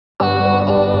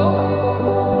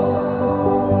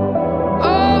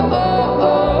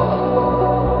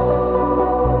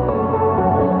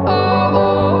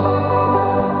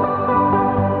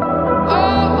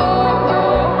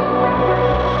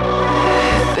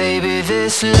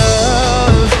this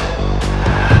love,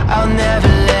 I'll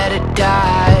never let it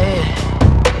die.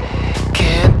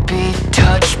 Can't be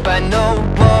touched by no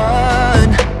one.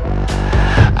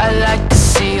 I like to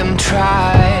see them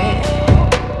try.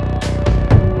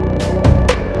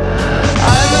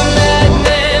 I'm a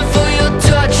madman for your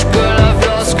touch, girl, I've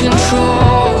lost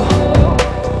control.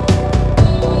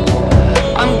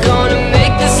 I'm gonna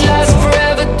make this last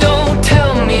forever, don't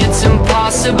tell me it's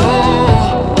impossible.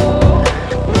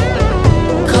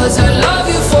 Cause I love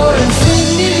you for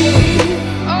infinity.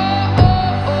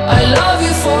 I love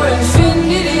you for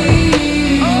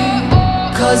infinity.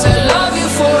 Cause I love you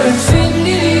for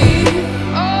infinity.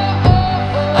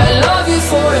 I love you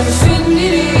for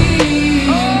infinity.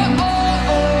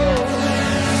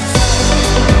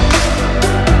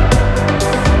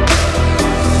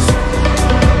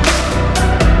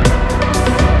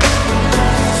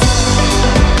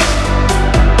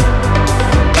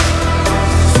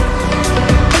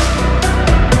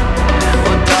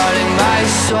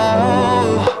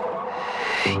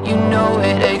 You know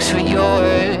it aches for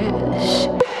yours,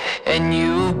 and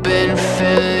you've been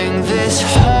filling this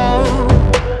hole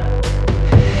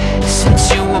since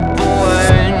you were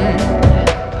born.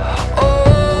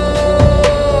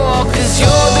 Oh, 'cause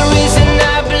you're the reason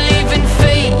I believe in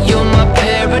fate. You're my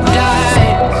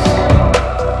paradise,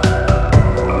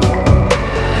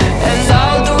 and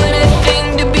I'll do anything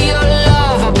to be your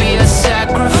love. I'll be a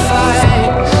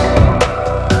sacrifice.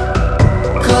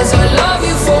 'Cause I love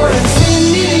you for infinity.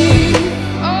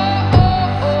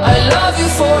 I love you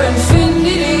for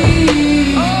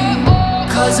infinity.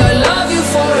 'Cause I love you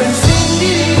for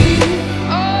infinity.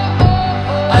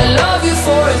 I love you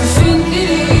for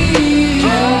infinity.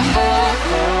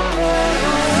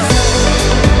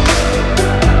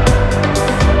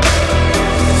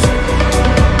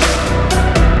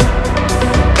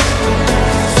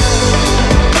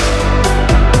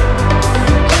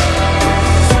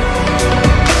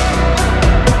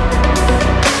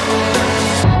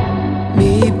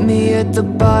 Meet me at the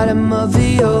bottom of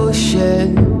the ocean,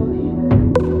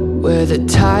 where the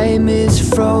time is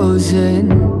frozen,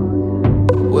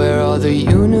 where all the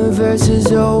universe is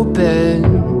open.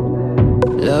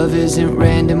 Love isn't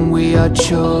random, we are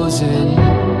chosen.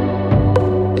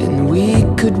 And we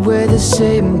could wear the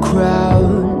same crown.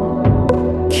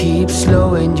 Keep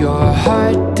slowing your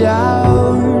heart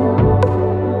down.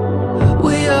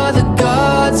 We are the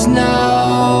gods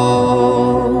now.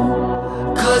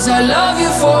 'Cause I love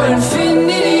you for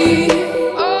infinity.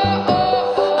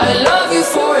 I love you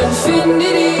for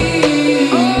infinity.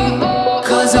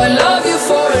 'Cause I love you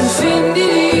for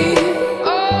infinity.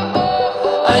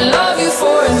 I love you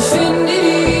for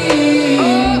infinity.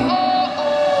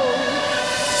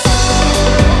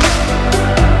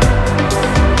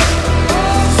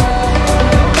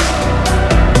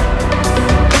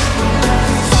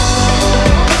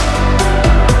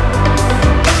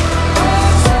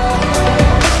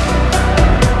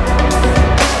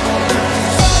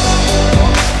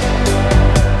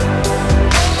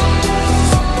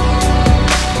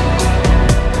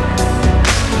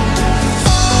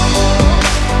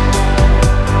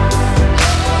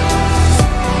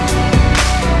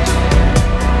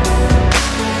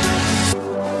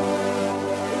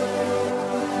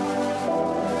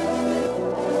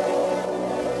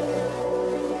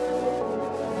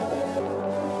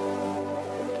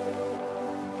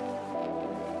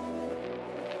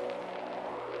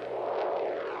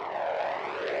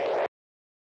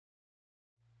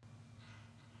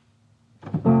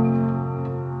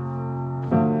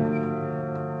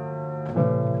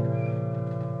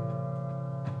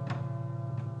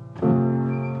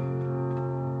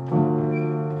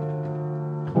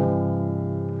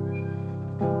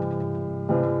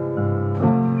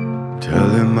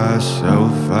 Telling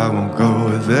myself I won't go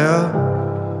there.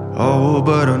 Oh,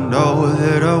 but I know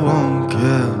that I won't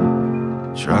care.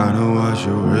 Trying to wash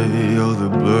away all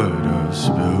the blood I've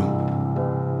spilled.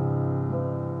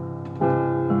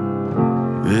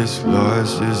 This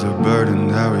loss is a burden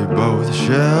that we both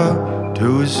share.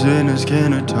 Two sinners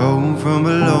can atone from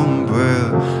a lone prayer.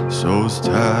 Souls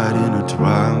tied,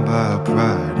 intertwined by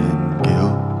pride and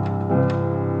guilt.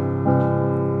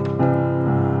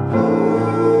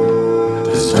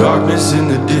 Darkness in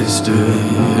the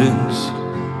distance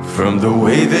from the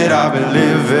way that I've been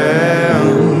living,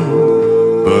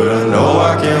 but I know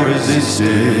I can't resist it.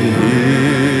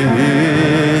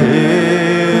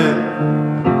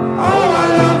 Oh, I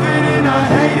love it and I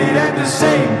hate it at the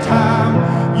same time.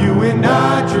 You and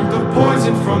I drink the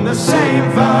poison from the same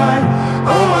vine.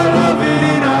 Oh, I love it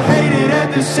and I hate it at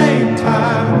the same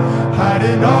time.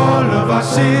 Hiding all of our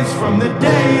sins from the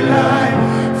daylight,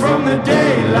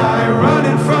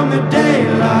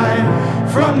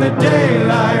 from the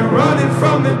daylight, running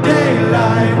from the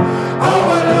daylight. Oh,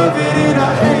 I love it and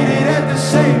I hate it at the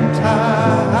same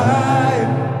time.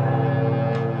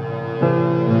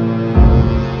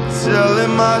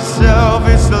 Telling myself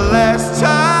it's the last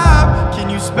time. Can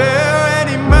you spare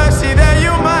any mercy that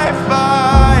you might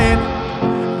find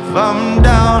if I'm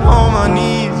down on my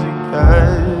knees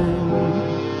again?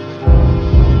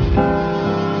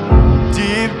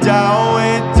 Deep down,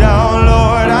 way down,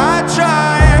 Lord, I try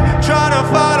to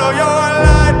follow your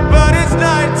light, but it's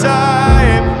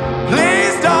nighttime.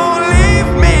 Please don't leave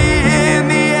me in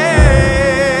the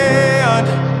end.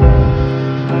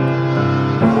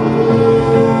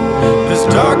 There's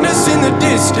darkness in the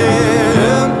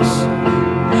distance.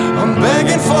 I'm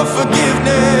begging for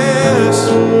forgiveness,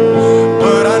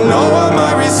 but I know I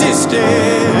might resist it.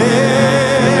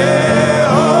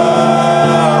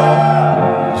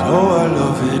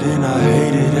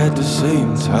 At the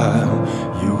same time,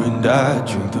 you and I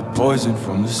drink the poison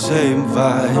from the same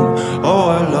vine. Oh,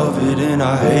 I love it and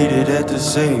I hate it at the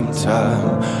same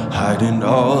time. Hiding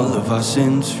all of our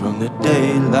sins from the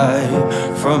daylight,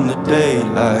 running from the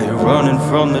daylight, running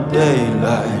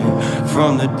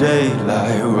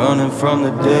from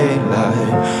the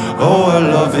daylight. Oh, I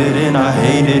love it and I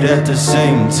hate it at the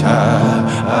same time.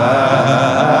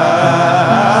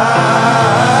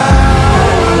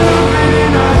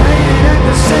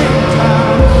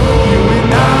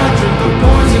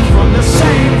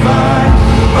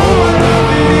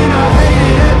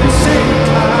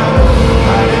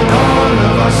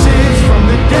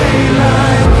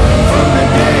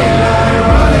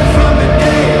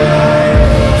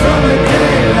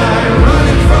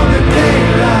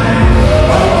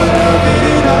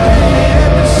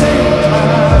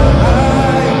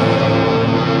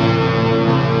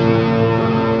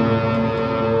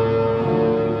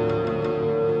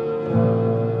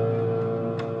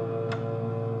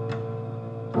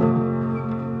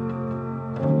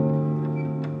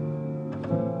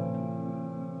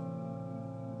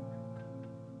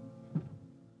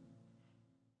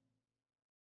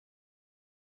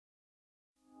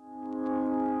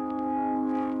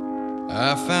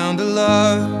 I found a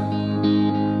love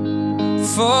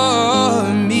for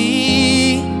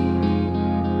me.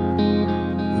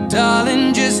 Well,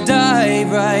 darling, just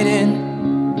dive right in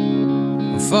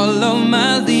and follow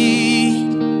my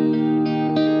lead.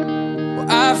 Well,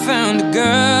 I found a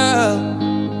girl,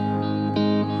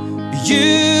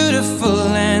 beautiful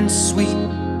and sweet.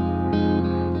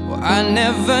 Well, I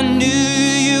never knew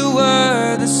you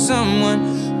were the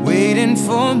someone waiting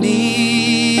for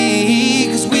me.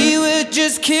 'Cause we were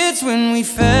just kids when we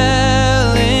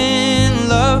fell in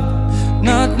love,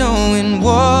 not knowing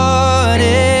what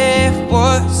it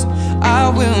was. I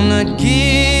will not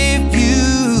give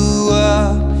you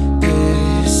up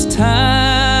this time.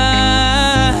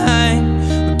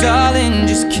 Oh, darling,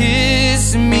 just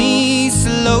kiss me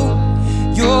slow.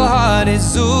 Your heart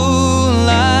is all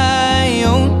I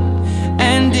own,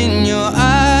 and in your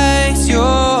eyes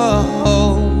you're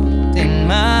holding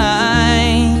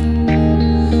mine.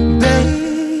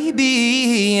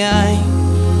 Baby, I'm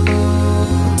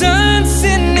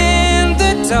dancing in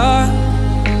the dark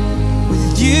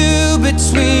with you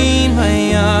between my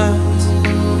arms,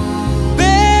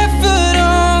 barefoot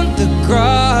on the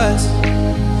grass.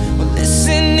 We're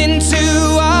listening to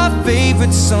our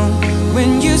favorite song.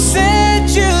 When you said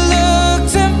you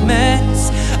looked a mess,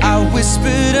 I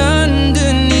whispered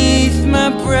underneath my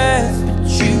breath, but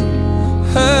you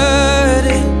heard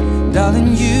it.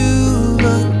 Darling, you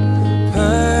look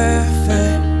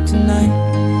perfect tonight.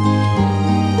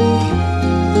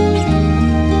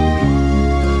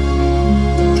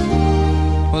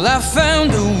 Well, I found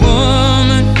a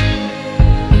woman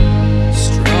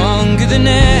stronger than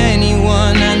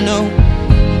anyone I know.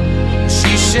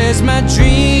 She shares my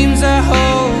dreams. I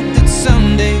hope that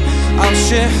someday I'll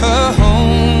share her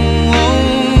home.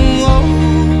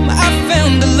 I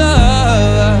found a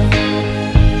love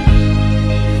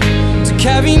to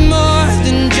carry more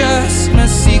than just my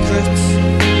secrets,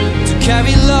 to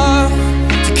carry love,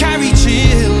 to carry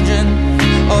children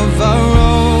of our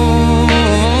own.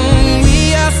 We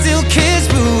are still kids,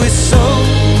 but we're so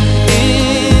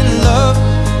in love,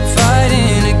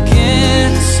 fighting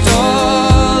against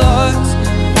all odds.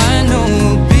 I know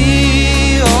we'll be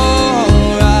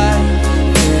alright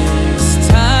this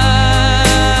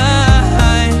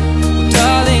time.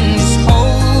 Darling, just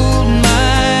hold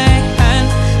my hand,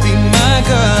 be my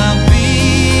girl.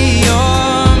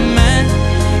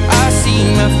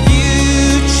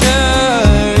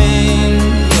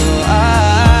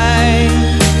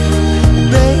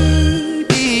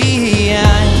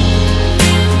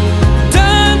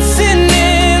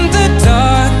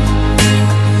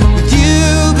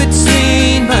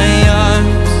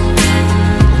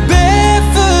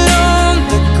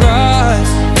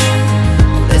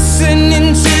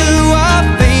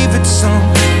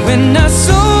 when I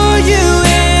saw you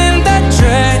in that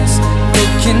dress,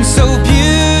 looking so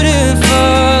beautiful.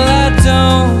 I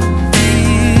don't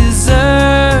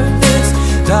deserve this,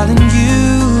 darling, you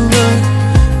look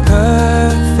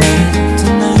perfect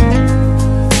tonight.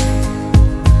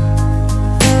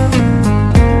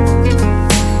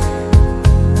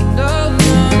 No,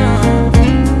 no, no.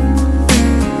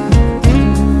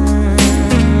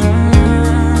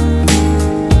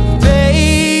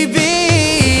 Baby,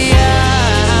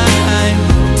 I'm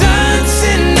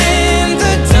dancing in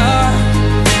the dark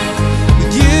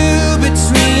with you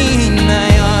between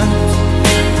my arms,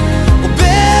 or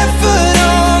barefoot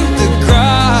on the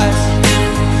grass,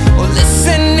 or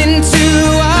listening to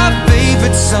our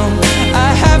favorite song. I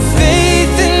have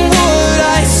faith in what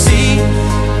I see.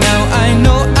 Now I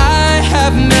know I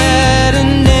have met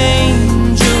an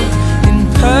angel in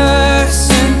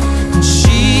person, and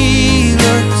she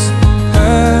looks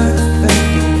perfect.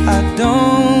 I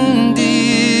don't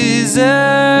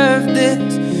deserve this.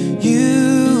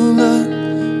 You look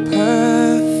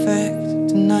perfect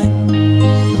tonight.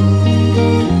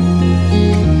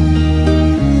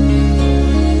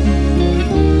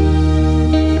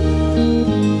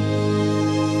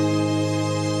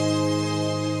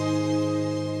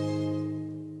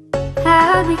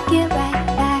 How'd we get right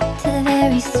back to the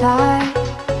very start?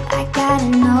 I gotta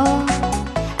know,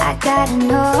 I gotta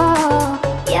know.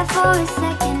 Yeah, for a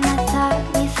second I thought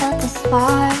we felt the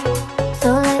spark. So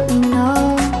let me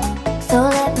know, so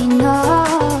let me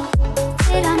know.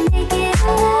 Did I make it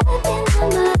all up in my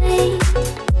mind?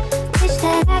 Wish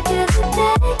that I could go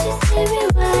back, just to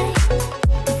rewind.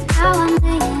 'Cause now I'm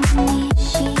laying in these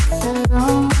sheets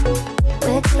alone.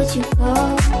 Where did you go?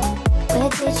 Where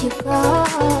did you go?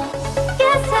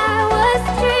 Guess I was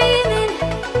dreaming,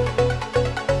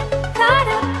 caught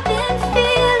up in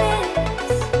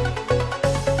feelings.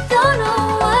 Don't know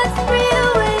what's real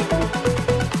when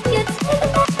you take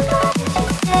back all that you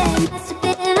said. Must have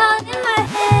been all in my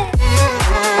head.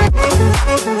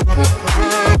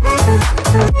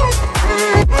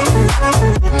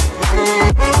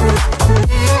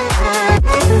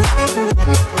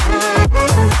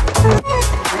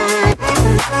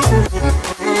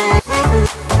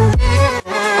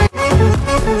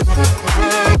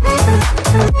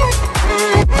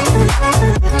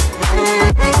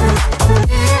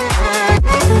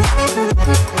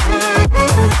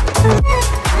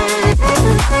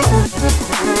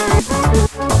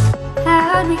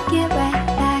 How'd we get right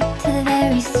back to the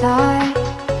very start?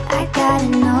 I gotta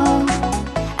know,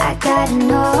 I gotta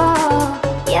know.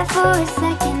 Yeah, for a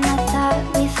second I thought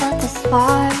we felt the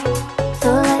spark. So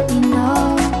let me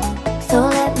know, so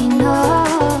let me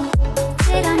know.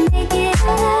 Did I make it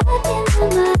all up in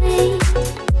my mind?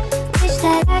 Wish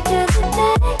that I could go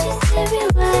back, just to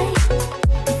rewind.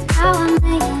 'Cause now I'm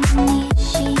laying in these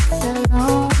sheets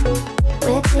alone.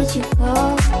 Where did you go?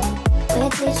 Where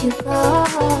did you go?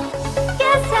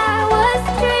 Guess I was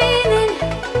dreaming,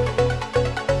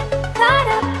 caught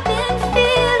up in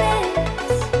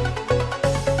feelings.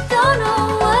 Don't know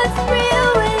what's real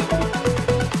when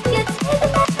you take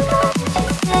back all that you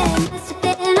said. Must have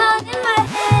been all in my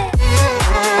head.